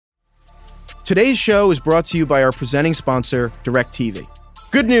Today's show is brought to you by our presenting sponsor, DirecTV.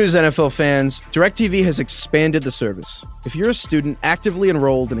 Good news, NFL fans. DirecTV has expanded the service. If you're a student actively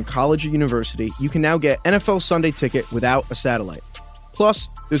enrolled in a college or university, you can now get NFL Sunday Ticket without a satellite. Plus,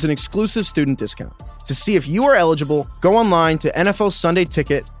 there's an exclusive student discount. To see if you are eligible, go online to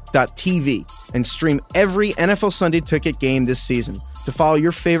NFLSundayTicket.tv and stream every NFL Sunday Ticket game this season to follow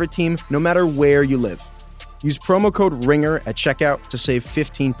your favorite team no matter where you live. Use promo code RINGER at checkout to save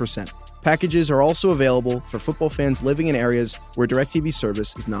 15%. Packages are also available for football fans living in areas where DirecTV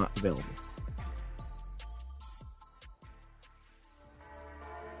service is not available.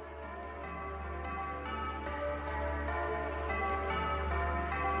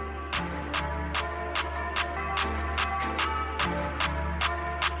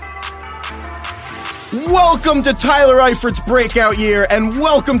 Welcome to Tyler Eifert's breakout year, and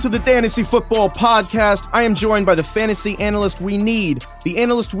welcome to the Dantasy Football Podcast. I am joined by the fantasy analyst we need, the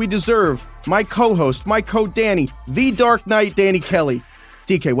analyst we deserve, my co-host, my co-Danny, the Dark Knight, Danny Kelly.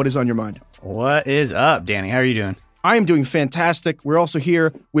 DK, what is on your mind? What is up, Danny? How are you doing? I am doing fantastic. We're also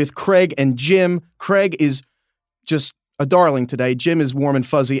here with Craig and Jim. Craig is just a darling today. Jim is warm and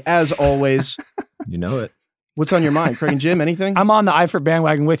fuzzy, as always. You know it. What's on your mind, Craig and Jim? Anything? I'm on the Eifert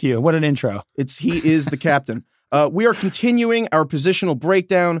bandwagon with you. What an intro. He is the captain. We are continuing our positional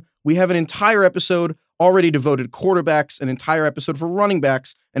breakdown. We have an entire episode already devoted to quarterbacks, an entire episode for running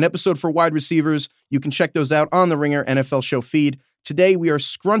backs, an episode for wide receivers. You can check those out on the Ringer NFL show feed. Today, we are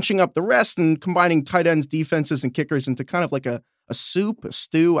scrunching up the rest and combining tight ends, defenses, and kickers into kind of like a soup, a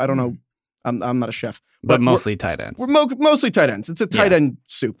stew. I don't know. I'm not a chef. But mostly tight ends. We're mostly tight ends. It's a tight end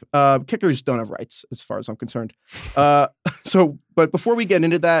soup. Kickers don't have rights, as far as I'm concerned. But before we get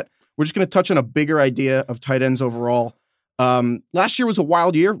into that, we're just going to touch on a bigger idea of tight ends overall. Last year was a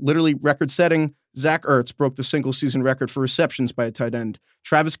wild year, literally record-setting. Zach Ertz broke the single-season record for receptions by a tight end.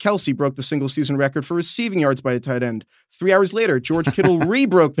 Travis Kelce broke the single-season record for receiving yards by a tight end. 3 hours later, George Kittle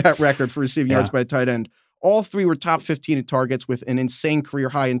re-broke that record for receiving yards by a tight end. All three were top 15 in targets with an insane career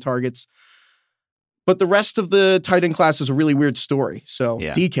high in targets. But the rest of the tight end class is a really weird story. So,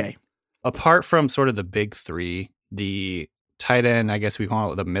 DK. Apart from sort of the big three, the tight end, I guess we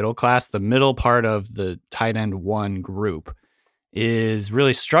call it the middle class, the middle part of the tight end one group is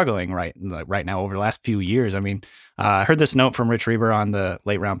really struggling right now over the last few years. I mean, I heard this note from Rich Reber on the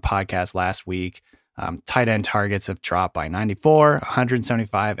Late Round podcast last week. Tight end targets have dropped by 94,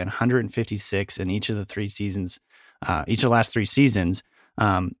 175, and 156 in each of the last 3 seasons.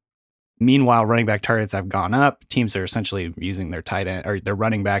 Meanwhile, running back targets have gone up. Teams are essentially using their tight end or their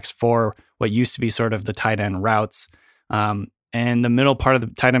running backs for what used to be sort of the tight end routes. And the middle part of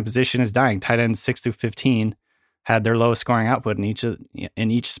the tight end position is dying. Tight ends 6 through 15 had their lowest scoring output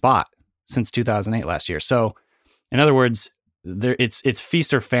in each spot since 2008 last year. So, in other words, it's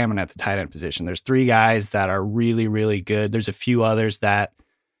feast or famine at the tight end position. There's 3 guys that are really, really good. There's a few others that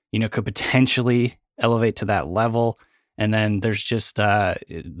could potentially elevate to that level. And then there's just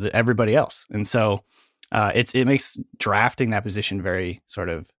everybody else. And so it makes drafting that position very sort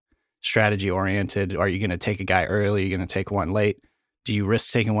of strategy oriented. Are you going to take a guy early? Are you going to take one late? Do you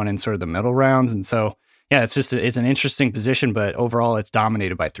risk taking one in sort of the middle rounds? And so, it's an interesting position, but overall it's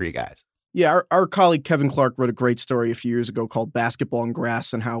dominated by 3 guys. Yeah, our colleague Kevin Clark wrote a great story a few years ago called Basketball and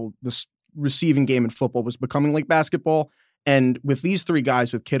Grass and how this receiving game in football was becoming like basketball. And with these 3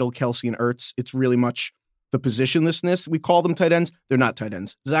 guys, with Kittle, Kelce, and Ertz, it's really much the positionlessness. We call them tight ends. They're not tight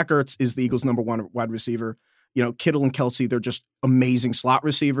ends. Zach Ertz is the Eagles' number 1 wide receiver. Kittle and Kelce, they're just amazing slot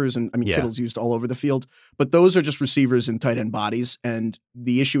receivers. And Kittle's used all over the field. But those are just receivers in tight end bodies. And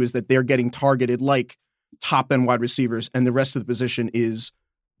the issue is that they're getting targeted like top end wide receivers. And the rest of the position is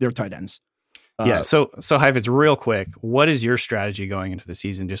their tight ends. So Heifetz, real quick, what is your strategy going into the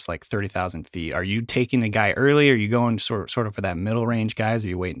season? Just like 30,000 feet. Are you taking the guy early? Are you going sort of for that middle range guys? Or are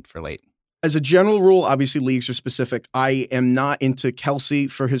you waiting for late? As a general rule, obviously leagues are specific. I am not into Kelce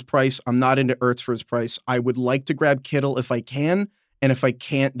for his price. I'm not into Ertz for his price. I would like to grab Kittle if I can. And if I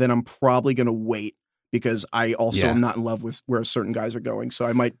can't, then I'm probably going to wait because I also am not in love with where certain guys are going. So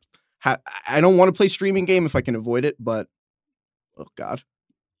I might I don't want to play streaming game if I can avoid it, but oh God,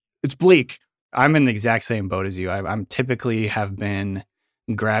 it's bleak. I'm in the exact same boat as you. I'm typically have been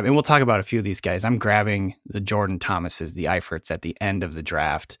grabbing, and we'll talk about a few of these guys. I'm grabbing the Jordan Thomases, the Eiferts at the end of the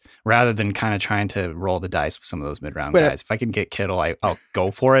draft, rather than kind of trying to roll the dice with some of those mid-round guys. If I can get Kittle, I'll go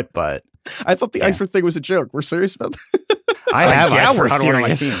for it, but... I thought the Eifert thing was a joke. We're serious about that? I have Eifert on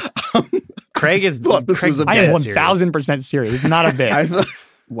my team. Craig is... I am 1,000% serious. It's not a bit.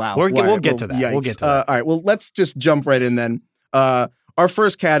 Wow. We'll get to that. Yikes. We'll get to that. All right, well, let's just jump right in then. Our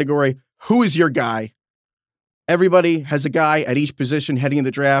first category, who is your guy? Everybody has a guy at each position heading in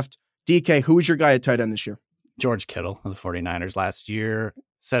the draft. DK, who was your guy at tight end this year? George Kittle of the 49ers last year.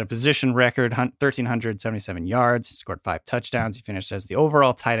 Set a position record, 1,377 yards. He scored 5 touchdowns. He finished as the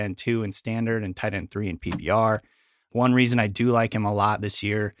overall tight end 2 in standard and tight end 3 in PPR. One reason I do like him a lot this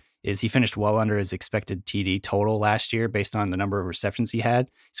year is he finished well under his expected TD total last year based on the number of receptions he had.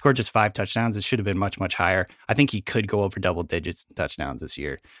 He scored just 5 touchdowns. It should have been much, much higher. I think he could go over double digits in touchdowns this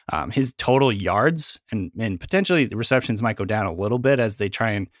year. His total yards and potentially the receptions might go down a little bit as they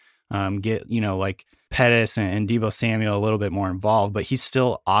try and get, like Pettis and Deebo Samuel a little bit more involved, but he's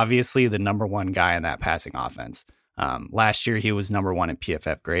still obviously the number one guy in that passing offense. Last year, he was number 1 in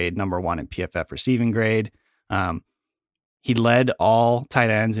PFF grade, number 1 in PFF receiving grade. He led all tight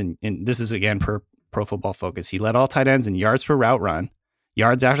ends, and this is again per Pro Football Focus. He led all tight ends in yards per route run,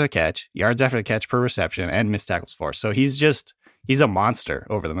 yards after the catch per reception, and missed tackles for. So he's a monster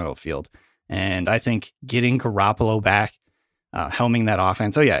over the middle of the field. And I think getting Garoppolo back, helming that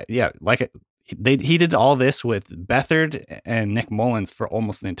offense. Oh yeah, he did all this with Beathard and Nick Mullins for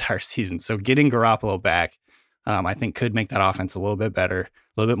almost the entire season. So getting Garoppolo back, I think could make that offense a little bit better, a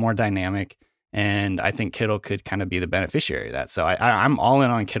little bit more dynamic. And I think Kittle could kind of be the beneficiary of that. So I'm all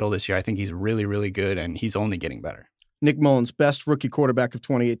in on Kittle this year. I think he's really, really good, and he's only getting better. Nick Mullins, best rookie quarterback of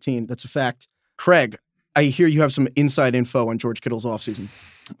 2018. That's a fact. Craig, I hear you have some inside info on George Kittle's offseason.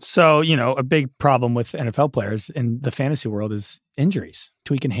 So, a big problem with NFL players in the fantasy world is injuries,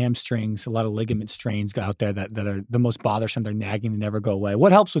 tweaking hamstrings, a lot of ligament strains out there that are the most bothersome. They're nagging, they never go away.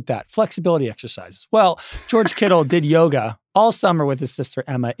 What helps with that? Flexibility exercises. Well, George Kittle did yoga all summer with his sister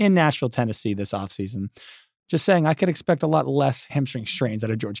Emma in Nashville, Tennessee this offseason. Just saying, I could expect a lot less hamstring strains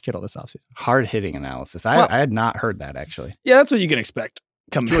out of George Kittle this offseason. Hard-hitting analysis. I had not heard that, actually. Yeah, that's what you can expect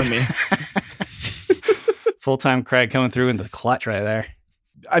coming from me. Full-time Craig coming through in the clutch right there.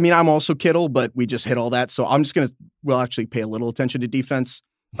 I mean, I'm also Kittle, but we just hit all that. So I'm just we'll actually pay a little attention to defense.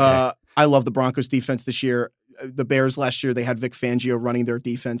 Okay. I love the Broncos defense this year. The Bears last year, they had Vic Fangio running their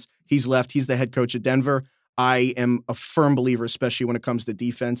defense. He's left. He's the head coach at Denver. I am a firm believer, especially when it comes to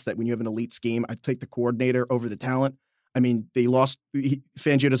defense, that when you have an elite scheme, I'd take the coordinator over the talent. I mean,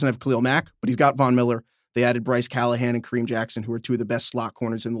 Fangio doesn't have Khalil Mack, but he's got Von Miller. They added Bryce Callahan and Kareem Jackson, who are 2 of the best slot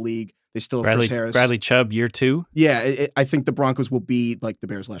corners in the league. They still have Chris Harris. Bradley Chubb, year 2? Yeah, I think the Broncos will be like the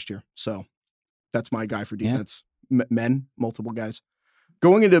Bears last year. So that's my guy for defense. Yeah. Multiple guys.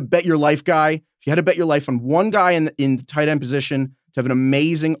 Going into bet your life guy, if you had to bet your life on one guy in the tight end position to have an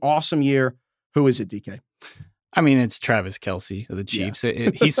amazing, awesome year, who is it, DK? I mean, it's Travis Kelce of the Chiefs. Yeah.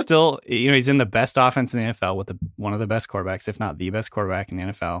 He's still, he's in the best offense in the NFL with one of the best quarterbacks, if not the best quarterback in the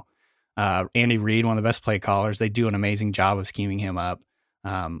NFL. Andy Reid, one of the best play callers. They do an amazing job of scheming him up.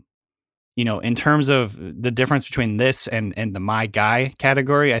 In terms of the difference between this and the my guy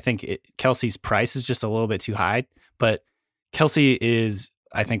category, I think Kelce's price is just a little bit too high. But Kelce is,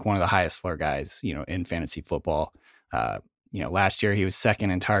 I think, one of the highest floor guys, in fantasy football. Last year he was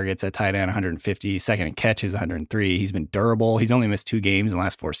second in targets at tight end, 150, second in catches, 103. He's been durable. He's only missed 2 games in the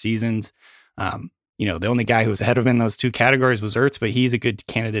last 4 seasons. The only guy who was ahead of him in those 2 categories was Ertz, but he's a good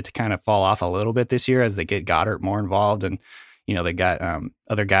candidate to kind of fall off a little bit this year as they get Goddard more involved. And, they got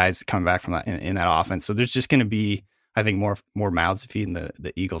other guys coming back from that in that offense. So there's just going to be, I think, more mouths to feed in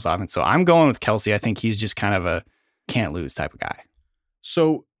the Eagles offense. So I'm going with Kelce. I think he's just kind of a can't lose type of guy.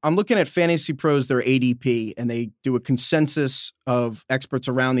 So I'm looking at Fantasy Pros, their ADP, and they do a consensus of experts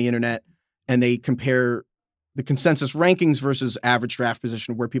around the internet, and they compare the consensus rankings versus average draft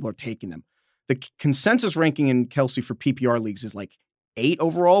position where people are taking them. The consensus ranking in Kelce for PPR leagues is like 8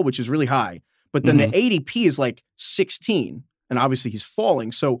 overall, which is really high. But then the ADP is like 16, and obviously he's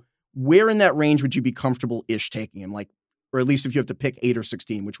falling. So where in that range would you be comfortable-ish taking him? Or at least if you have to pick 8 or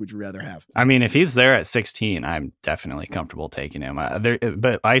 16, which would you rather have? I mean, if he's there at 16, I'm definitely comfortable taking him.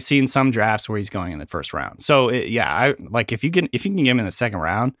 But I've seen some drafts where he's going in the first round. So if you can get him in the second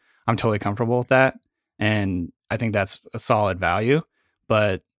round, I'm totally comfortable with that, and I think that's a solid value.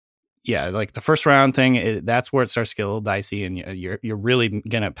 But yeah, like the first round thing, that's where it starts to get a little dicey, and you're really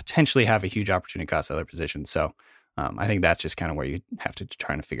going to potentially have a huge opportunity cost other positions. So I think that's just kind of where you have to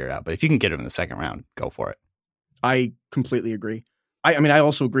try to figure it out. But if you can get him in the second round, go for it. I completely agree. I mean, I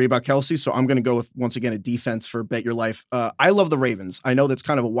also agree about Kelce, so I'm going to go with, once again, a defense for Bet Your Life. I love the Ravens. I know that's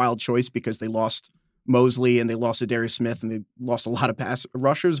kind of a wild choice because they lost Mosley and they lost Darius Smith and they lost a lot of pass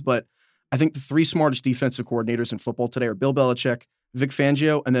rushers, but I think the 3 smartest defensive coordinators in football today are Bill Belichick, Vic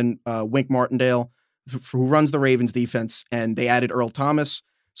Fangio, and then Wink Martindale, who runs the Ravens defense, and they added Earl Thomas.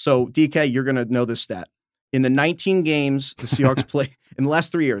 So, DK, you're going to know this stat. In the 19 games the Seahawks play in the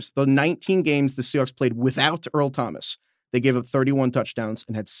last 3 years, the 19 games the Seahawks played without Earl Thomas, they gave up 31 touchdowns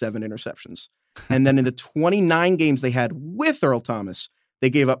and had 7 interceptions. And then in the 29 games they had with Earl Thomas, They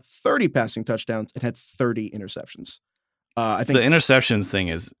gave up 30 passing touchdowns and had 30 interceptions. I think the interceptions thing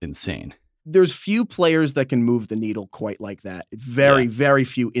is insane. There's few players that can move the needle quite like that. Very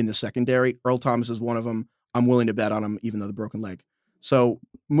few in the secondary. Earl Thomas is one of them. I'm willing to bet on him, even though the broken leg. So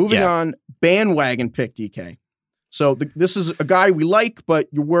moving on, bandwagon pick DK. So this is a guy we like, but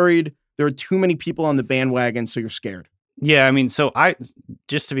you're worried there are too many people on the bandwagon, so you're scared. Yeah, I mean, so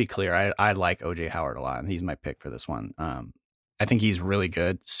just to be clear, I like OJ Howard a lot, and he's my pick for this one. I think he's really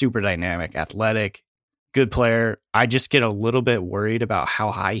good, super dynamic, athletic, good player. I just get a little bit worried about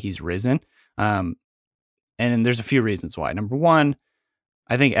how high he's risen. And there's a few reasons why. Number one,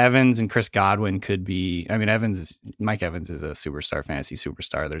 I think Evans and Chris Godwin could be, I mean, Mike Evans is a superstar, fantasy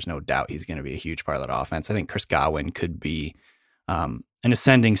superstar. There's no doubt he's going to be a huge part of that offense. I think Chris Godwin could be an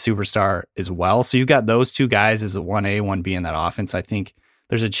ascending superstar as well. So you've got those two guys as a 1A, 1B in that offense. I think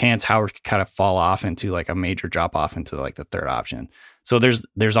there's a chance Howard could kind of fall off into like a major drop off into like the third option. So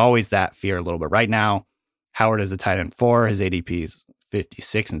there's always that fear a little bit. Right now, Howard is a tight end 4. His ADP is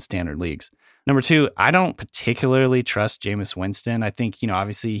 56 in standard leagues. Number 2, I don't particularly trust Jameis Winston. I think,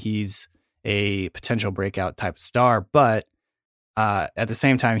 obviously he's a potential breakout type of star, but at the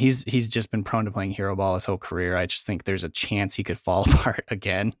same time, he's just been prone to playing hero ball his whole career. I just think there's a chance he could fall apart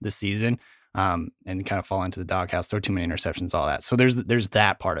again this season and kind of fall into the doghouse, throw too many interceptions, all that. So there's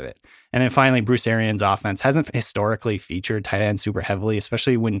that part of it. And then finally, Bruce Arians' offense hasn't historically featured tight end super heavily,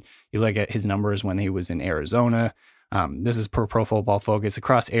 especially when you look at his numbers when he was in Arizona. This is per Pro Football Focus.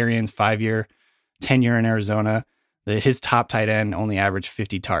 Across Arians' 5-year tenure in Arizona, his top tight end only averaged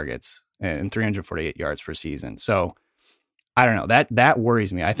 50 targets and 348 yards per season. So I don't know. That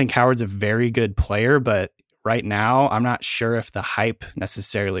worries me. I think Howard's a very good player, but right now I'm not sure if the hype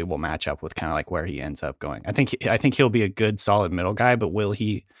necessarily will match up with kind of like where he ends up going. I think he'll be a good, solid middle guy, but will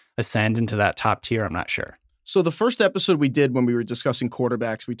he ascend into that top tier? I'm not sure. So the first episode we did when we were discussing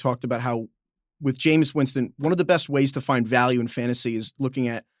quarterbacks, we talked about how with Jameis Winston, one of the best ways to find value in fantasy is looking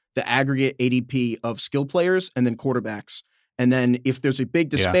at the aggregate ADP of skill players and then quarterbacks. And then if there's a big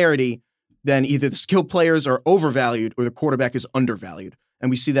disparity, then either the skill players are overvalued or the quarterback is undervalued.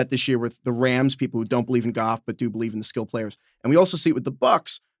 And we see that this year with the Rams, people who don't believe in Goff but do believe in the skill players. And we also see it with the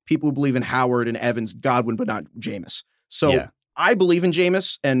Bucks, people who believe in Howard and Evans, Godwin, but not Jameis. So I believe in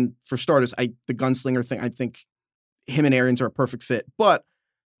Jameis, and for starters, the gunslinger thing, I think him and Arians are a perfect fit. But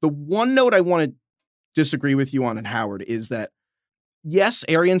the one note I want to disagree with you on in Howard is that, yes,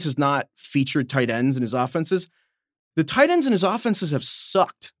 Arians has not featured tight ends in his offenses. The tight ends in his offenses have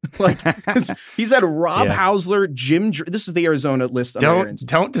sucked. He's had Rob Hausler, this is the Arizona list.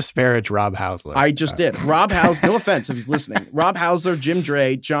 Don't disparage Rob Hausler. I just did. Rob Hausler, no offense if he's listening. Rob Hausler, Jim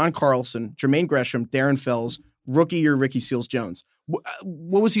Dre, John Carlson, Jermaine Gresham, Darren Fells, rookie year Ricky Seals-Jones.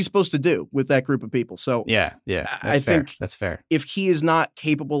 What was he supposed to do with that group of people? So I think that's fair. If he is not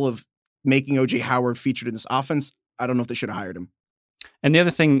capable of making OJ Howard featured in this offense, I don't know if they should have hired him. And the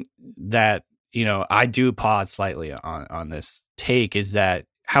other thing that I do pause slightly on this take is that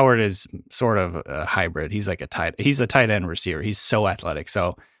Howard is sort of a hybrid. He's like he's a tight end receiver. He's so athletic.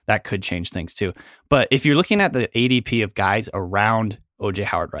 So that could change things too. But if you're looking at the ADP of guys around OJ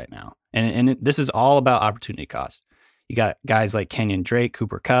Howard right now, and this is all about opportunity cost. You got guys like Kenyon Drake,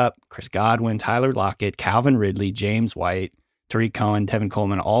 Cooper Kupp, Chris Godwin, Tyler Lockett, Calvin Ridley, James White, Tariq Cohen, Tevin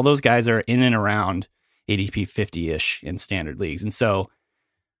Coleman. All those guys are in and around ADP 50-ish in standard leagues. And so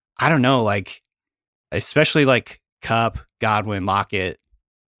I don't know, especially Kupp, Godwin, Lockett,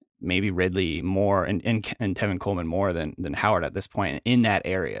 maybe Ridley more and Tevin Coleman more than Howard at this point in that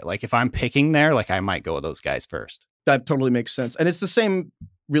area. If I'm picking there, I might go with those guys first. That totally makes sense. And it's the same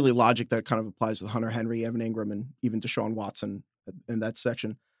really logic that kind of applies with Hunter Henry, Evan Ingram, and even Deshaun Watson in that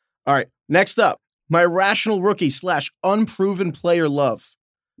section. All right, next up, my rational rookie / unproven player love.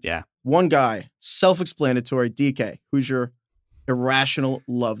 Yeah. One guy, self-explanatory, DK. Who's your irrational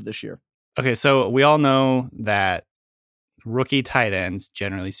love this year? Okay, so we all know that rookie tight ends,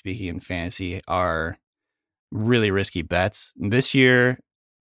 generally speaking in fantasy, are really risky bets. This year,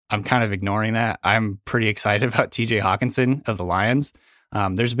 I'm kind of ignoring that. I'm pretty excited about TJ Hawkinson of the Lions.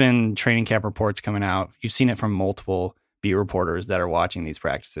 There's been training camp reports coming out. You've seen it from multiple beat reporters that are watching these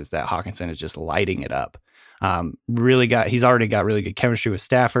practices that Hawkinson is just lighting it up. He's already got really good chemistry with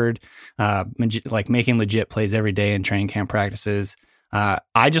Stafford, making legit plays every day in training camp practices.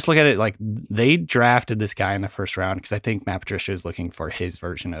 I just look at it they drafted this guy in the first round because I think Matt Patricia is looking for his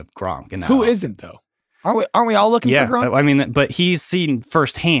version of Gronk. Who isn't though? Aren't we all looking for Gronk? I mean, but he's seen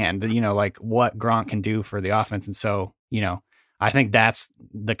firsthand, what Gronk can do for the offense. And so, I think that's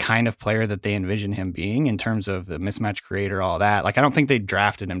the kind of player that they envision him being in terms of the mismatch creator, all that. I don't think they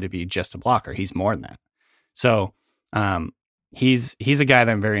drafted him to be just a blocker. He's more than that. So, he's a guy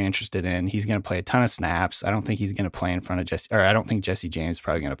that I'm very interested in. He's going to play a ton of snaps. I don't think he's going to play in front of I don't think Jesse James is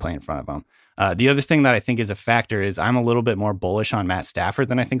probably going to play in front of him. The other thing that I think is a factor is I'm a little bit more bullish on Matt Stafford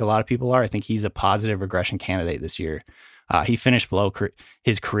than I think a lot of people are. I think he's a positive regression candidate this year. He finished below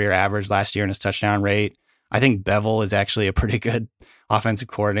his career average last year in his touchdown rate. I think Bevel is actually a pretty good offensive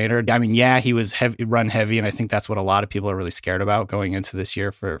coordinator. I mean, yeah, he was run heavy, and I think that's what a lot of people are really scared about going into this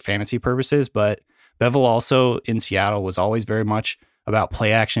year for fantasy purposes. But Bevel also in Seattle was always very much about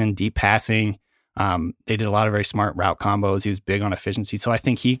play action, deep passing. They did a lot of very smart route combos. He was big on efficiency. So I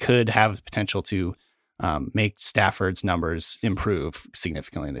think he could have potential to make Stafford's numbers improve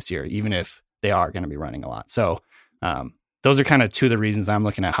significantly this year, even if they are going to be running a lot. So those are kind of two of the reasons I'm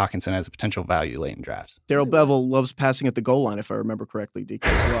looking at Hawkinson as a potential value late in drafts. Darrell Bevel loves passing at the goal line, if I remember correctly, DK,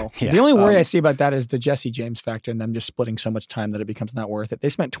 as well. Yeah. The only worry I see about that is the Jesse James factor and them just splitting so much time that it becomes not worth it. They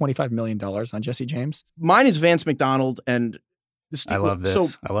spent $25 million on Jesse James. Mine is Vance McDonald, and I love this.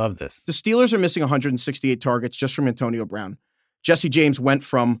 So I love this. The Steelers are missing 168 targets just from Antonio Brown. Jesse James went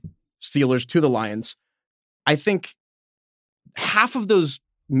from Steelers to the Lions. I think half of those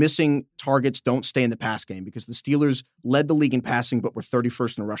missing targets don't stay in the pass game because the Steelers led the league in passing but were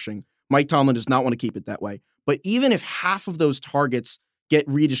 31st in rushing. Mike Tomlin does not want to keep it that way. But even if half of those targets get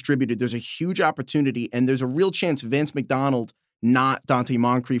redistributed, there's a huge opportunity, and there's a real chance Vance McDonald, not Dante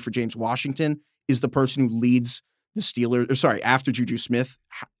Moncrief or James Washington, is the person who leads the Steelers, after Juju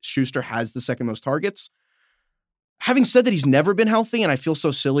Smith-Schuster has the second most targets. Having said that, he's never been healthy, and I feel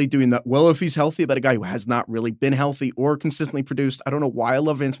so silly doing that. Well, if he's healthy, about a guy who has not really been healthy or consistently produced. I don't know why I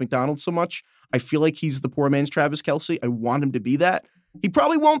love Vance McDonald so much. I feel like he's the poor man's Travis Kelce. I want him to be that. He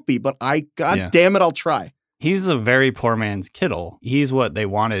probably won't be, but damn it, I'll try. He's a very poor man's Kittle. He's what they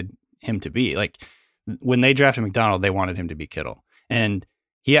wanted him to be. Like when they drafted McDonald, they wanted him to be Kittle. And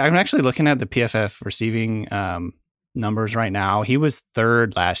I'm actually looking at the PFF receiving numbers right now. He was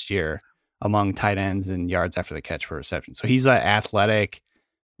third last year among tight ends and yards after the catch per reception. So he's an athletic,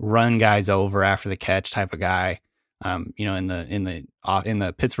 run guys over after the catch type of guy. In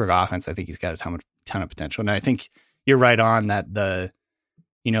the Pittsburgh offense, I think he's got a ton of potential. And I think you're right on that the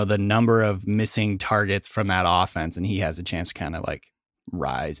number of missing targets from that offense, and he has a chance to kind of like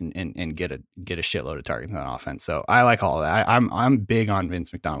rise and get a shitload of targets in that offense. So I like all of that. I'm big on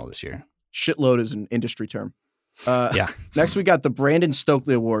Vince McDonald this year. Shitload is an industry term. Yeah. Next, we got the Brandon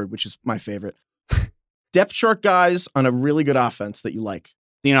Stokely Award, which is my favorite. Depth chart guys on a really good offense that you like.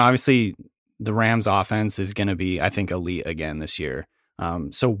 Obviously, the Rams offense is going to be, I think, elite again this year.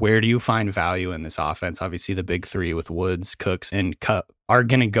 So where do you find value in this offense? Obviously, the big three with Woods, Cooks, and Kupp are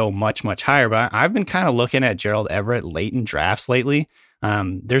going to go much, much higher. But I've been kind of looking at Gerald Everett late in drafts lately.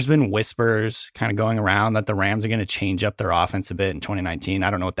 There's been whispers kind of going around that the Rams are going to change up their offense a bit in 2019. I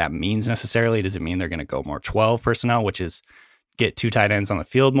don't know what that means necessarily. Does it mean they're going to go more 12 personnel, which is get two tight ends on the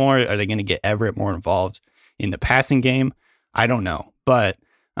field more? Are they going to get Everett more involved in the passing game? I don't know. But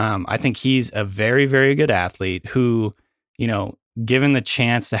I think he's a very, very good athlete who, given the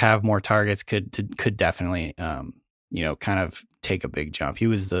chance to have more targets could definitely, kind of take a big jump. He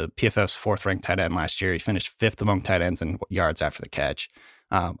was the PFF's fourth ranked tight end last year. He finished fifth among tight ends in yards after the catch.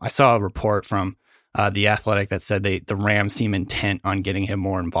 I saw a report from The Athletic that said the Rams seem intent on getting him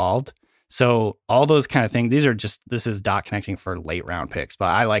more involved. So all those kind of things, this is dot connecting for late round picks, but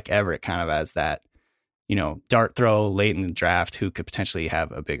I like Everett kind of as that, dart throw late in the draft who could potentially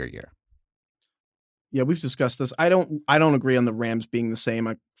have a bigger year. Yeah, we've discussed this. I don't agree on the Rams being the same.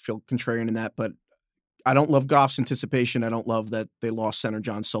 I feel contrarian in that, but I don't love Goff's anticipation. I don't love that they lost center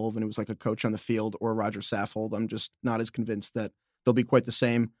John Sullivan, who was like a coach on the field, or Roger Saffold. I'm just not as convinced that they'll be quite the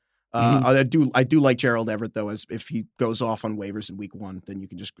same. I do like Gerald Everett, though, as if he goes off on waivers in week 1, then you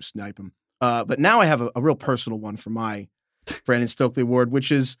can just snipe him. But now I have a real personal one for my Brandon Stokely Award,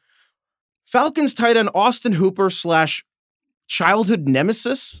 which is Falcons tight end Austin Hooper / childhood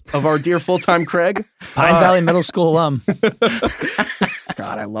nemesis of our dear full-time Craig. Pine Valley Middle School alum.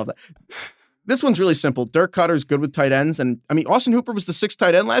 God, I love that. This one's really simple. Dirk Cutter's good with tight ends. And I mean, Austin Hooper was the 6th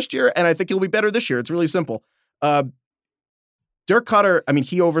tight end last year, and I think he'll be better this year. It's really simple. Dirk Cutter, I mean,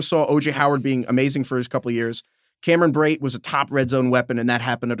 he oversaw O.J. Howard being amazing for his couple of years. Cameron Brate was a top red zone weapon, and that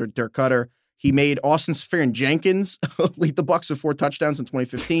happened under Dirk Cutter. He made Austin Seferian-Jenkins lead the Bucs with 4 touchdowns in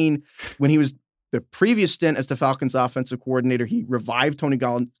 2015. When he was the previous stint as the Falcons offensive coordinator, he revived Tony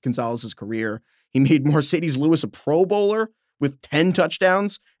Gonzalez's career. He made Mercedes Lewis a Pro Bowler with 10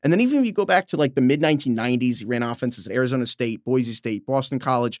 touchdowns. And then even if you go back to like the mid-1990s, he ran offenses at Arizona State, Boise State, Boston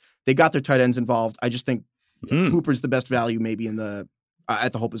College. They got their tight ends involved. I just think Hooper's the best value maybe in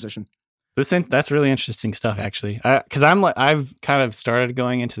at the whole position. That's really interesting stuff, actually. Because I've kind of started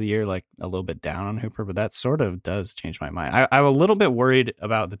going into the year like a little bit down on Hooper, but that sort of does change my mind. I'm a little bit worried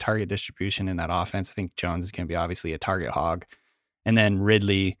about the target distribution in that offense. I think Jones is going to be obviously a target hog, and then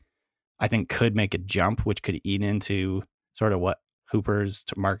Ridley, I think, could make a jump, which could eat into sort of what Hooper's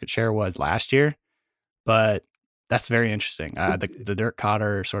market share was last year. But that's very interesting. The Dirk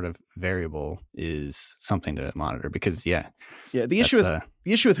Cotter sort of variable is something to monitor because, the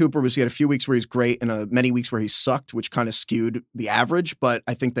issue with Hooper was he had a few weeks where he's great and many weeks where he sucked, which kind of skewed the average. But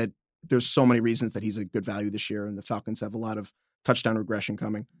I think that there's so many reasons that he's a good value this year, and the Falcons have a lot of touchdown regression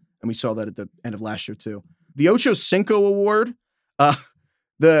coming, and we saw that at the end of last year too. The Ocho Cinco Award,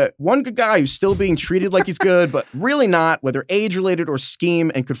 the one good guy who's still being treated like he's good, but really not, whether age-related or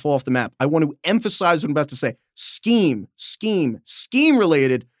scheme, and could fall off the map. I want to emphasize what I'm about to say.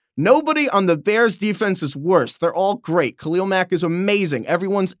 Scheme-related. Nobody on the Bears defense is worse. They're all great. Khalil Mack is amazing.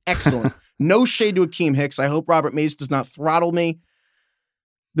 Everyone's excellent. No shade to Akeem Hicks. I hope Robert Mays does not throttle me.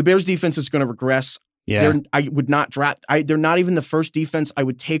 The Bears defense is going to regress. Yeah. I would not draft. They're not even the first defense I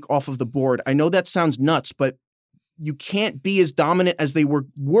would take off of the board. I know that sounds nuts, but you can't be as dominant as they were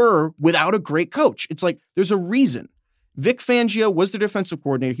without a great coach. It's like there's a reason. Vic Fangio was the defensive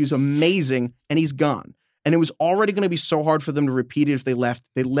coordinator. He was amazing, and he's gone. And it was already going to be so hard for them to repeat it if they left.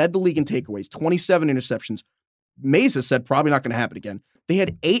 They led the league in takeaways, 27 interceptions. Mays has said probably not going to happen again. They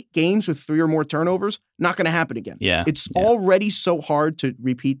had 8 games with 3 or more turnovers. Not going to happen again. Yeah. It's already so hard to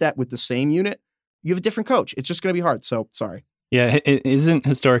repeat that with the same unit. You have a different coach. It's just going to be hard. So sorry. Yeah. It isn't,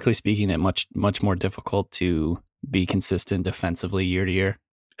 historically speaking, it much more difficult to be consistent defensively year to year.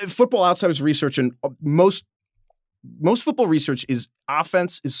 Football Outsiders research and most football research is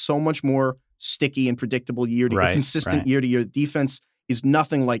offense is so much more sticky and predictable year to year, consistent year to year. Defense is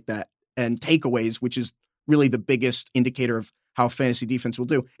nothing like that. And takeaways, which is really the biggest indicator of how fantasy defense will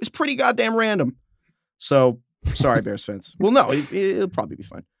do, is pretty goddamn random. So sorry, Bears fans. Well, no, it'll probably be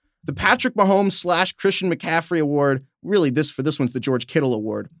fine. The Patrick Mahomes / Christian McCaffrey Award. Really, this one's the George Kittle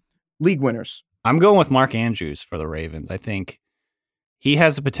Award. League winners. I'm going with Mark Andrews for the Ravens. I think he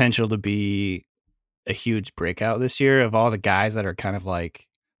has the potential to be a huge breakout this year of all the guys that are kind of like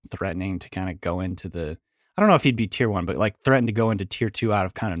threatening to kind of go into I don't know if he'd be tier 1, but like threatened to go into tier 2 out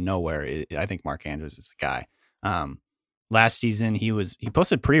of kind of nowhere. I think Mark Andrews is the guy. Last season, he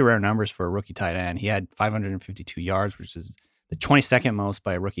posted pretty rare numbers for a rookie tight end. He had 552 yards, which is the 22nd most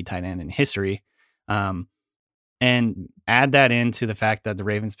by a rookie tight end in history. And add that into the fact that the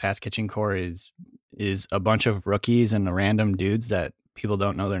Ravens pass catching core is a bunch of rookies and the random dudes that people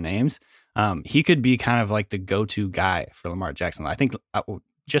don't know their names. He could be kind of like the go-to guy for Lamar Jackson. I think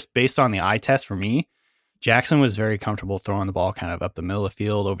just based on the eye test for me, Jackson was very comfortable throwing the ball kind of up the middle of the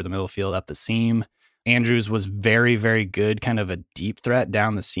field, over the middle of the field, up the seam. Andrews was very, very good, kind of a deep threat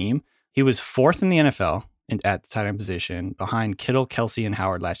down the seam. He was 4th in the NFL at the tight end position, behind Kittle, Kelsey, and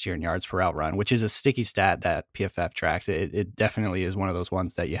Howard last year in yards per out run, which is a sticky stat that PFF tracks. It definitely is one of those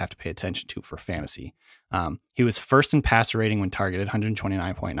ones that you have to pay attention to for fantasy. He was 1st in passer rating when targeted,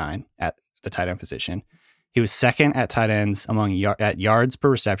 129.9 at the tight end position. He was 2nd at tight ends at yards per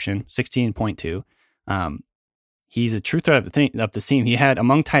reception, 16.2. He's a true threat up the seam. He had,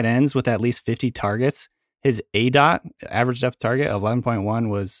 among tight ends with at least 50 targets, his ADOT, average depth target, 11.1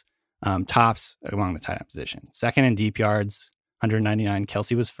 was tops among the tight end position. 2nd in deep yards, 199.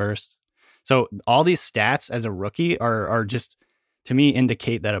 Kelsey was 1st. So all these stats as a rookie are just, to me,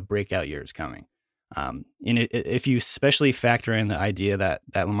 indicate that a breakout year is coming. And if you especially factor in the idea that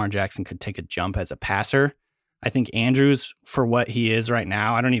Lamar Jackson could take a jump as a passer, I think Andrews, for what he is right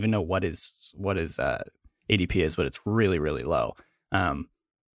now, I don't even know what his ADP is, but it's really, really low.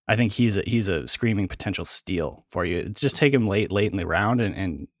 I think he's a screaming potential steal for you. Just take him late in the round,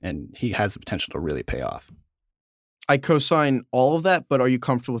 and he has the potential to really pay off. I co-sign all of that, but are you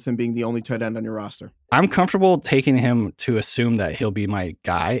comfortable with him being the only tight end on your roster? I'm comfortable taking him to assume that he'll be my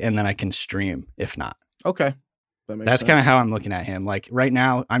guy, and then I can stream if not. Okay. That's kind of how I'm looking at him. Like right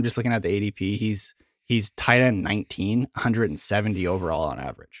now, I'm just looking at the ADP. He's tight end 19, 170 overall on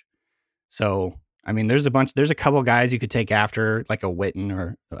average. So, I mean, there's a couple guys you could take after, like a Witten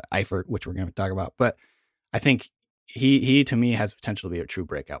or Eifert, which we're going to talk about. But I think he to me has potential to be a true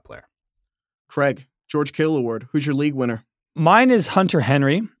breakout player. Craig, George Kittle Award. Who's your league winner? Mine is Hunter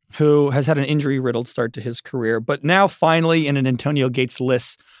Henry, who has had an injury-riddled start to his career, but now finally in an Antonio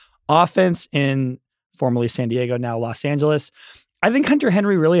Gates-less offense in formerly San Diego, now Los Angeles. I think Hunter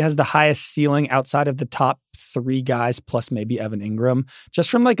Henry really has the highest ceiling outside of the top 3 guys, plus maybe Evan Ingram. Just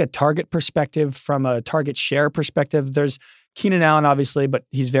from like a target perspective, from a target share perspective, there's Keenan Allen, obviously, but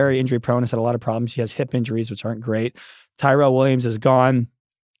he's very injury prone. He's had a lot of problems. He has hip injuries, which aren't great. Tyrell Williams is gone.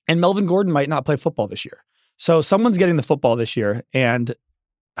 And Melvin Gordon might not play football this year. So someone's getting the football this year, and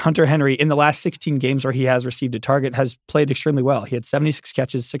Hunter Henry, in the last 16 games where he has received a target, has played extremely well. He had 76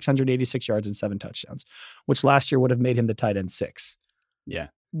 catches, 686 yards, and 7 touchdowns, which last year would have made him the tight end 6. Yeah.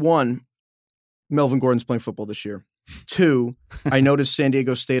 1, Melvin Gordon's playing football this year. 2, I noticed San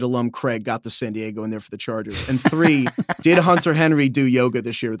Diego State alum Craig got the San Diego in there for the Chargers. And 3, did Hunter Henry do yoga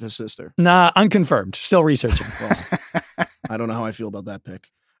this year with his sister? Nah, unconfirmed. Still researching. Well, I don't know how I feel about that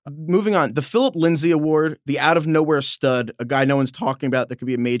pick. Moving on, the Philip Lindsay Award, the out-of-nowhere stud, a guy no one's talking about that could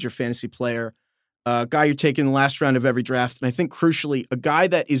be a major fantasy player, a guy you're taking in the last round of every draft, and I think crucially, a guy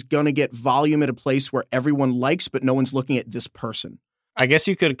that is going to get volume at a place where everyone likes, but no one's looking at this person. I guess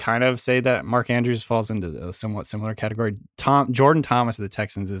you could kind of say that Mark Andrews falls into a somewhat similar category. Jordan Thomas of the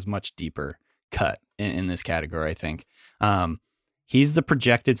Texans is much deeper cut in this category, I think. He's the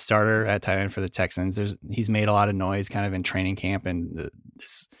projected starter at tight end for the Texans. He's made a lot of noise kind of in training camp and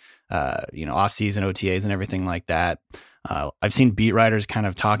this off-season OTAs and everything like that. I've seen beat writers kind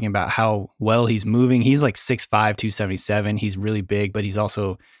of talking about how well he's moving. He's like 6'5", 277. He's really big, but he's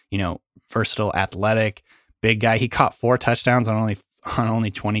also, versatile, athletic, big guy. He caught 4 touchdowns on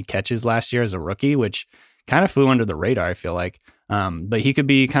only 20 catches last year as a rookie, which kind of flew under the radar, I feel like. But he could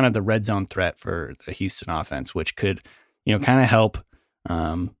be kind of the red zone threat for the Houston offense, which could kind of help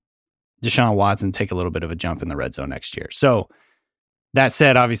Deshaun Watson take a little bit of a jump in the red zone next year. So that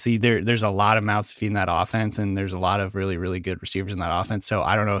said, obviously there's a lot of mouths to feed in that offense, and there's a lot of really, really good receivers in that offense. So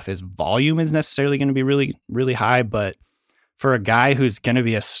I don't know if his volume is necessarily going to be really, really high, but for a guy who's going to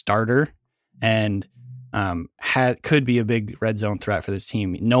be a starter and could be a big red zone threat for this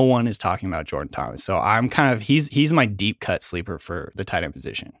team, no one is talking about Jordan Thomas. So I'm he's my deep cut sleeper for the tight end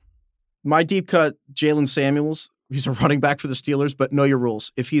position. My deep cut, Jalen Samuels. He's a running back for the Steelers, but know your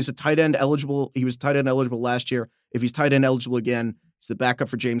rules. If he's a tight end eligible, he was tight end eligible last year. If he's tight end eligible again, he's the backup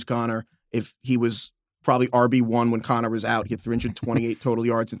for James Conner. If he was probably RB1 when Conner was out, he had 328 total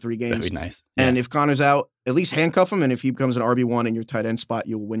yards in 3 games. That'd be nice. And if Conner's out, at least handcuff him. And if he becomes an RB1 in your tight end spot,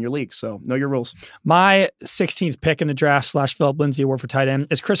 you'll win your league. So know your rules. My 16th pick in the draft / Philip Lindsay Award for tight end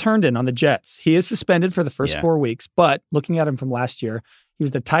is Chris Herndon on the Jets. He is suspended for the first 4 weeks, but looking at him from last year, he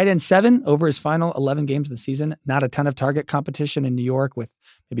was the tight end 7 over his final 11 games of the season. Not a ton of target competition in New York with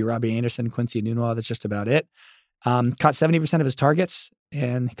maybe Robbie Anderson, Quincy Nunez. That's just about it. Caught 70% of his targets,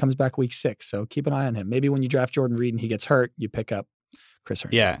 and he comes back week 6. So keep an eye on him. Maybe when you draft Jordan Reed and he gets hurt, you pick up Chris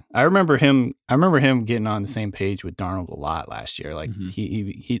Herndon. Yeah, I remember him getting on the same page with Darnold a lot last year. Like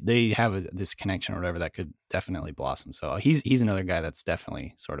they have this connection or whatever that could definitely blossom. So he's another guy that's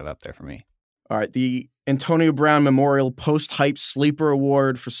definitely sort of up there for me. All right, the Antonio Brown Memorial Post-Hype Sleeper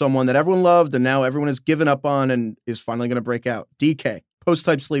Award for someone that everyone loved and now everyone has given up on and is finally going to break out. DK,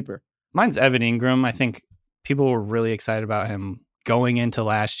 Post-Hype Sleeper. Mine's Evan Ingram. I think people were really excited about him going into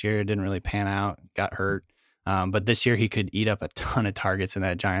last year. It didn't really pan out, got hurt. But this year he could eat up a ton of targets in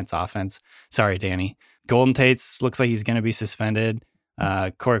that Giants offense. Sorry, Danny. Golden Tate's looks like he's going to be suspended.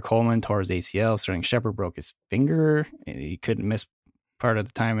 Corey Coleman tore his ACL. Sterling Shepard broke his finger. He couldn't miss part of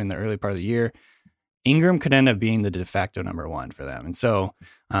the time in the early part of the year. Ingram could end up being the de facto number 1 for them. And so,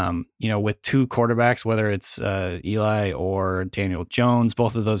 with 2 quarterbacks, whether it's Eli or Daniel Jones,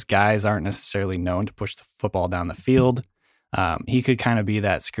 both of those guys aren't necessarily known to push the football down the field. He could kind of be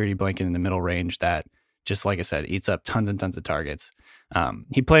that security blanket in the middle range that, just like I said, eats up tons and tons of targets.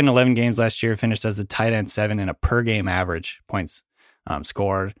 He played in 11 games last year, finished as a tight end 7 in a per game average points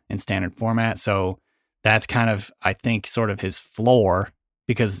scored in standard format. So that's kind of, I think, sort of his floor,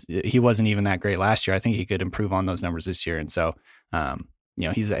 because he wasn't even that great last year. I think he could improve on those numbers this year. And so,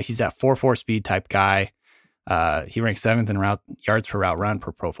 he's that 4.4 speed type guy. He ranked 7th in yards per route run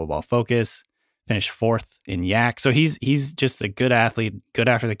per Pro Football Focus, finished 4th in YAC. So he's just a good athlete, good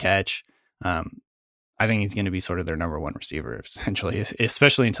after the catch. I think he's going to be sort of their number 1 receiver, essentially,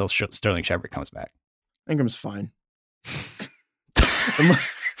 especially until Sterling Shepard comes back. Ingram's fine.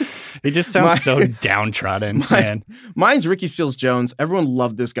 It just sounds so downtrodden, man. Mine's Ricky Seals-Jones. Everyone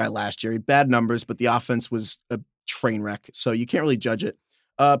loved this guy last year. He had bad numbers, but the offense was a train wreck, so you can't really judge it.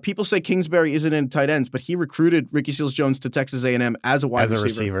 People say Kingsbury isn't in tight ends, but he recruited Ricky Seals-Jones to Texas A&M as a wide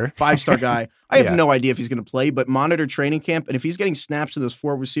receiver. 5-star guy. I have no idea if he's going to play, but monitor training camp, and if he's getting snaps in those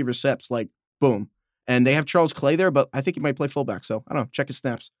 4 receiver sets, like, boom. And they have Charles Clay there, but I think he might play fullback, so I don't know. Check his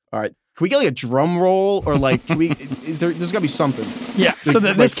snaps. All right. Can we get like a drum roll or like, there's got to be something. Yeah. So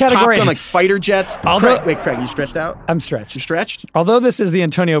like, this category. Top Gun, like fighter jets. Craig, you stretched out? I'm stretched. You stretched? Although this is the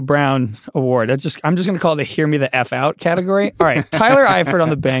Antonio Brown Award, I'm just going to call it the Hear Me the F Out category. All right. Tyler Eifert on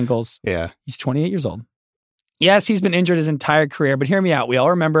the Bengals. Yeah. He's 28 years old. Yes, he's been injured his entire career, but hear me out. We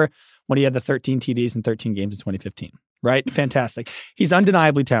all remember when he had the 13 TDs in 13 games in 2015. right? Fantastic. He's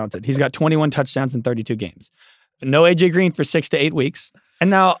undeniably talented. He's got 21 touchdowns in 32 games. No AJ Green for 6 to 8 weeks. And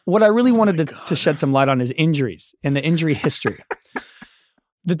now what I really wanted to shed some light on is injuries and the injury history.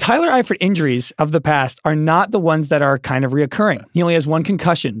 The Tyler Eifert injuries of the past are not the ones that are kind of reoccurring. He only has 1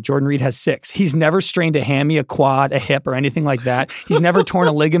 concussion. Jordan Reed has 6. He's never strained a hammy, a quad, a hip, or anything like that. He's never torn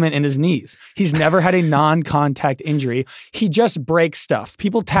a ligament in his knees. He's never had a non-contact injury. He just breaks stuff.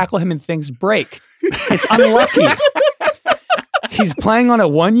 People tackle him and things break. It's unlucky. He's playing on a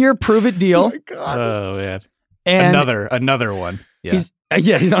 1-year prove-it deal. Oh my God. Oh, man. And Another one. Yeah.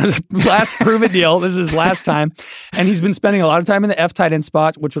 He's on his last prove-it deal. This is his last time. And he's been spending a lot of time in the F tight end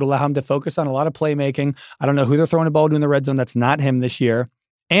spot, which would allow him to focus on a lot of playmaking. I don't know who they're throwing the ball to in the red zone. That's not him this year.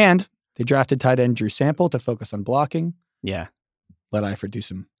 And they drafted tight end Drew Sample to focus on blocking. Yeah. Let Eifert do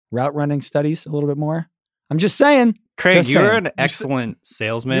some route running studies a little bit more. I'm just saying. Craig, you're an excellent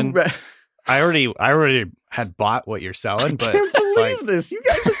salesman. You're I already had bought what you're selling, but I can't believe this. You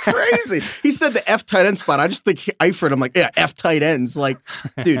guys are crazy. He said the F tight end spot. I just think Eifert. I'm like, yeah, F tight ends. Like,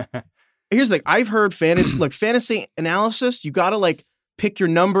 dude, here's the thing. I've heard fantasy analysis. You got to like pick your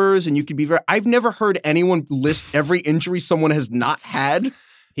numbers, and you can be very. I've never heard anyone list every injury someone has not had.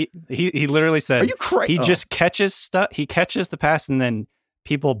 He literally said, "Are you crazy?" He just catches stuff. He catches the pass, and then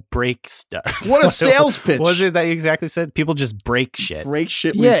people break stuff. What a sales pitch! What was it that you exactly said? People just break shit. Break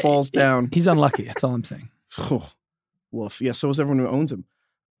shit when he falls down. He's unlucky. That's all I'm saying. Woof. Yeah, so is everyone who owns him.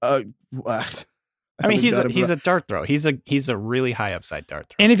 I mean, he's a dart throw. He's a really high upside dart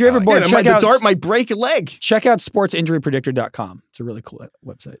throw. And if you're ever bored, check out the dart might break a leg. Check out sportsinjurypredictor.com. It's a really cool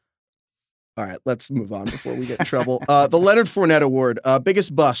website. All right, let's move on before we get in trouble. The Leonard Fournette Award,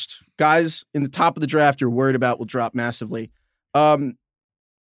 biggest bust. Guys in the top of the draft you're worried about will drop massively. I'm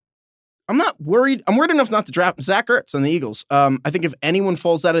not worried. I'm worried enough not to draft Zach Ertz on the Eagles. I think if anyone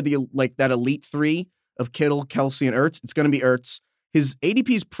falls out of the that elite 3 of Kittle, Kelsey, and Ertz, it's going to be Ertz. His ADP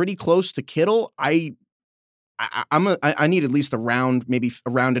is pretty close to Kittle. I need at least a round, maybe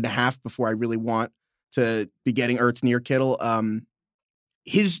a round and a half before I really want to be getting Ertz near Kittle.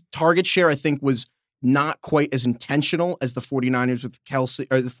 His target share, I think, was not quite as intentional as the 49ers with Kelsey,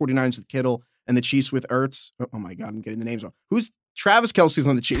 or the 49ers with Kittle and the Chiefs with Ertz. Oh my God, I'm getting the names wrong. Travis Kelsey's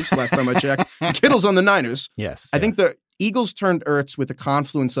on the Chiefs last time I checked. Kittle's on the Niners. Yes. I think the Eagles turned Ertz with a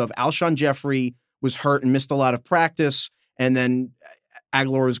confluence of Alshon Jeffrey was hurt and missed a lot of practice, and then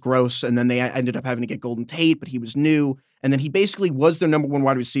Aguilar was gross, and then they ended up having to get Golden Tate, but he was new, and then he basically was their number 1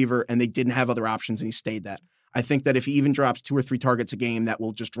 wide receiver, and they didn't have other options, and he stayed that. I think that if he even drops 2 or 3 targets a game, that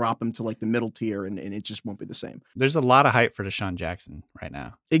will just drop him to like the middle tier, and it just won't be the same. There's a lot of hype for Deshaun Jackson right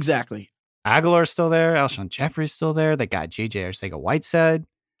now. Exactly. Aguilar's still there. Alshon Jeffrey's still there. They got J.J. Arcega-Whiteside.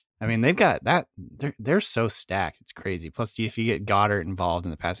 I mean, they've got that. They're so stacked. It's crazy. Plus, if you get Goddard involved in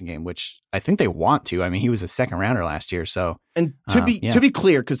the passing game, which I think they want to. I mean, he was a second rounder last year. So, and to be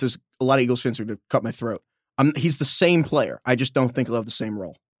clear, because there's a lot of Eagles fans who are going to cut my throat. He's the same player. I just don't think he'll have the same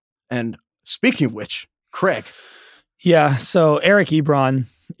role. And speaking of which, Craig. Yeah. So Eric Ebron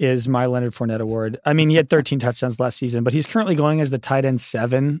is my Leonard Fournette Award. I mean, he had 13 touchdowns last season, but he's currently going as the tight end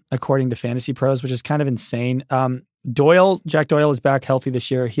 7, according to Fantasy Pros, which is kind of insane. Jack Doyle is back healthy this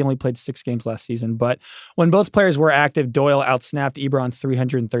year. He only played 6 games last season, but when both players were active, Doyle outsnapped Ebron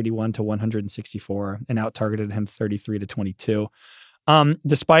 331 to 164 and out-targeted him 33 to 22.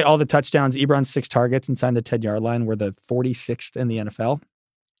 Despite all the touchdowns, Ebron's 6 targets inside the 10-yard line were the 46th in the NFL.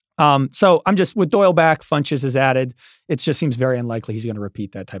 So I'm just, with Doyle back, Funches is added. It just seems very unlikely he's going to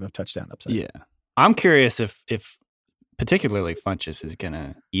repeat that type of touchdown upside. Yeah. I'm curious if particularly Funches is going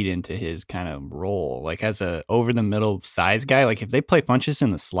to eat into his kind of role, like as a over the middle size guy. Like if they play Funches in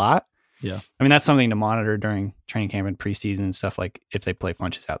the slot, yeah. I mean, that's something to monitor during training camp and preseason and stuff, like if they play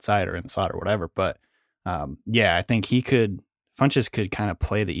Funches outside or in the slot or whatever. But yeah, I think Funches could kind of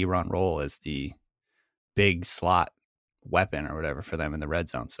play the Ebron role as the big slot weapon or whatever for them in the red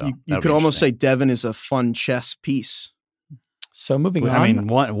zone. So you could almost say Devin is a fun chess piece. So moving on. I mean,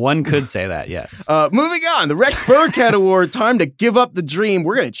 one could say that, yes. Moving on, the Rex Burkhead Award. Time to give up the dream.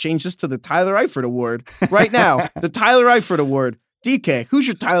 We're going to change this to the Tyler Eifert Award right now. The Tyler Eifert Award. DK, who's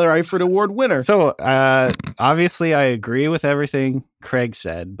your Tyler Eifert Award winner? So obviously I agree with everything Craig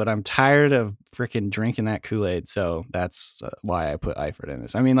said, but I'm tired of freaking drinking that Kool-Aid. So that's why I put Eifert in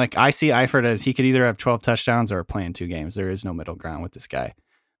this. I mean, like I see Eifert as he could either have 12 touchdowns or play in 2 games. There is no middle ground with this guy.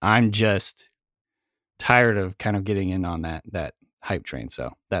 I'm just tired of kind of getting in on that hype train.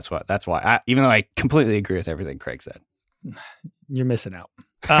 So that's why even though I completely agree with everything Craig said. You're missing out.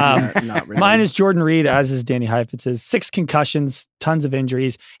 Not really. Mine is Jordan Reed, as is Danny Heifetz's. 6 concussions, tons of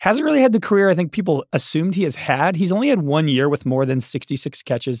injuries. Hasn't really had the career I think people assumed he has had. He's only had 1 year with more than 66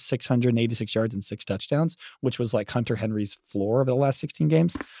 catches, 686 yards, and 6 touchdowns, which was like Hunter Henry's floor over the last 16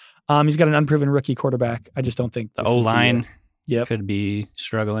 games. He's got an unproven rookie quarterback. I just don't think the O-line could be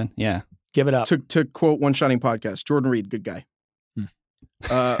struggling. Yeah. Give it up. To quote One Shining Podcast, Jordan Reed, good guy.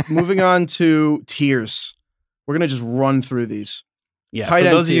 Moving on to tiers. We're going to just run through these. Yeah,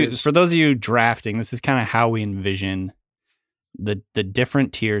 for those of you drafting, this is kind of how we envision the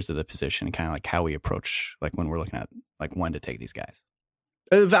different tiers of the position, kind of like how we approach, like when we're looking at like when to take these guys.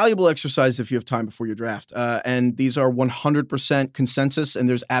 A valuable exercise if you have time before your draft. And these are 100% consensus, and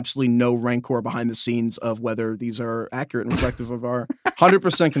there's absolutely no rancor behind the scenes of whether these are accurate and reflective of our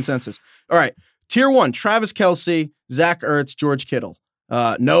 100% consensus. All right, tier 1, Travis Kelce, Zach Ertz, George Kittle.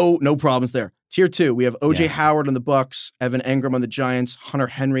 No problems there. Tier 2, we have O.J. Howard on the Bucks, Evan Engram on the Giants, Hunter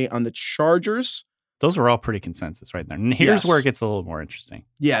Henry on the Chargers. Those were all pretty consensus right there. And here's where it gets a little more interesting.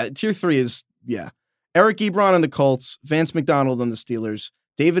 Yeah, tier 3 is, Eric Ebron on the Colts, Vance McDonald on the Steelers,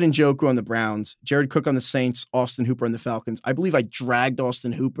 David Njoku on the Browns, Jared Cook on the Saints, Austin Hooper on the Falcons. I believe I dragged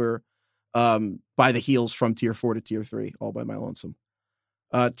Austin Hooper by the heels from tier 4 to tier 3, all by my lonesome.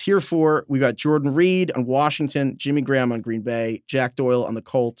 Tier 4, we got Jordan Reed on Washington, Jimmy Graham on Green Bay, Jack Doyle on the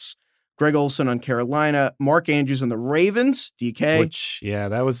Colts, Greg Olsen on Carolina, Mark Andrews on the Ravens, DK. Which,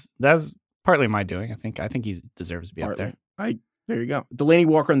 that was partly my doing. I think he deserves to be up there. There you go. Delaney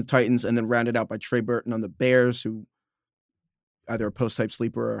Walker on the Titans, and then rounded out by Trey Burton on the Bears, who either a post-type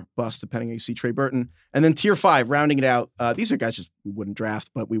sleeper or a bust, depending on you see Trey Burton. And then tier 5, rounding it out. These are guys just we wouldn't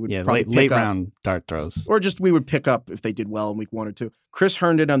draft, but we would probably late pick up, round dart throws. or just we would pick up if they did well in week 1 or 2. Chris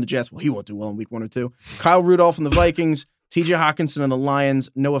Herndon on the Jets. Well, he won't do well in week 1 or 2. Kyle Rudolph on the Vikings. TJ Hawkinson on the Lions,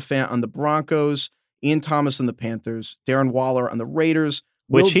 Noah Fant on the Broncos, Ian Thomas on the Panthers, Darren Waller on the Raiders.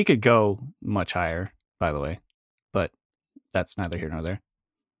 Which he could go much higher, by the way, but that's neither here nor there.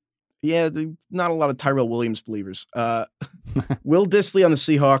 Yeah, not a lot of Tyrell Williams believers. Will Dissly on the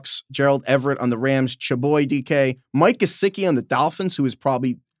Seahawks, Gerald Everett on the Rams, Chaboy DK, Mike Gesicki on the Dolphins, who is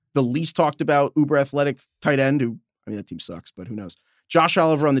probably the least talked about uber athletic tight end, who, I mean, that team sucks, but who knows. Josh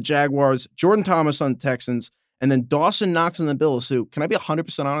Oliver on the Jaguars, Jordan Thomas on the Texans, and then Dawson Knox on the Bills, who, can I be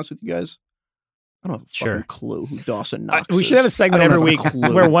 100% honest with you guys? I don't have a fucking clue who Dawson Knox is. We should have a segment every week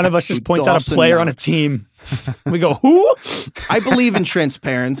where one of us just points out a player on a team. We go, who? I believe in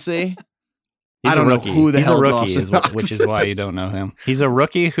transparency. I don't know who the hell Dawson Knox is. Which is why you don't know him. He's a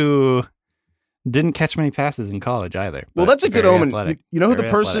rookie who didn't catch many passes in college either. Well, that's a good omen. You know who the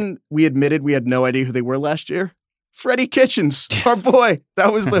person we admitted we had no idea who they were last year? Freddie Kitchens, our boy.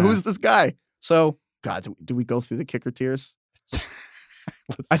 That was who's this guy? So, God, do we go through the kicker tiers?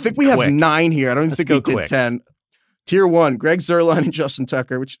 I think we have 9 here. I don't even think we did 10. Tier 1, Greg Zuerlein and Justin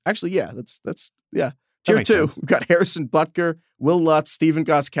Tucker, which actually, that's Tier 2, we've got Harrison Butker, Will Lutz, Steven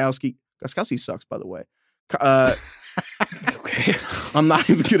Gostkowski. Gostkowski sucks, by the way. Okay. I'm not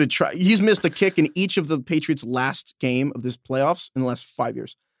even going to try. He's missed a kick in each of the Patriots' last game of this playoffs in the last 5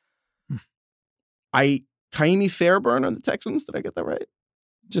 years. Kaimi Fairburn on the Texans. Did I get that right?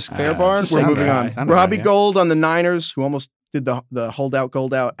 Just Fairburn. We're moving on. Robbie Gould on the Niners, who almost did the holdout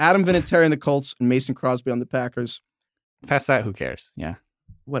gold out. Adam Vinatieri on the Colts, and Mason Crosby on the Packers. Past that, who cares? Yeah.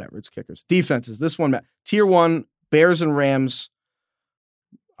 Whatever, it's kickers. Defenses. This one, Tier 1, Bears and Rams.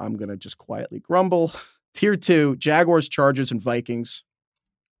 I'm going to just quietly grumble. Tier 2, Jaguars, Chargers, and Vikings.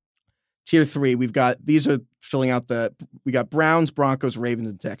 Tier 3, these are filling out we got Browns, Broncos,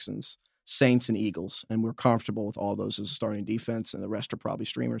 Ravens, and Texans, Saints, and Eagles. And we're comfortable with all those as a starting defense, and the rest are probably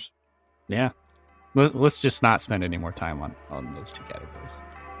streamers. Yeah. Let's just not spend any more time on those two categories.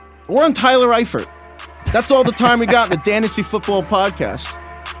 Or on Tyler Eifert. That's all the time we got in the Dantasy Football Podcast.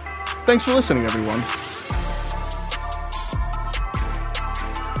 Thanks for listening, everyone.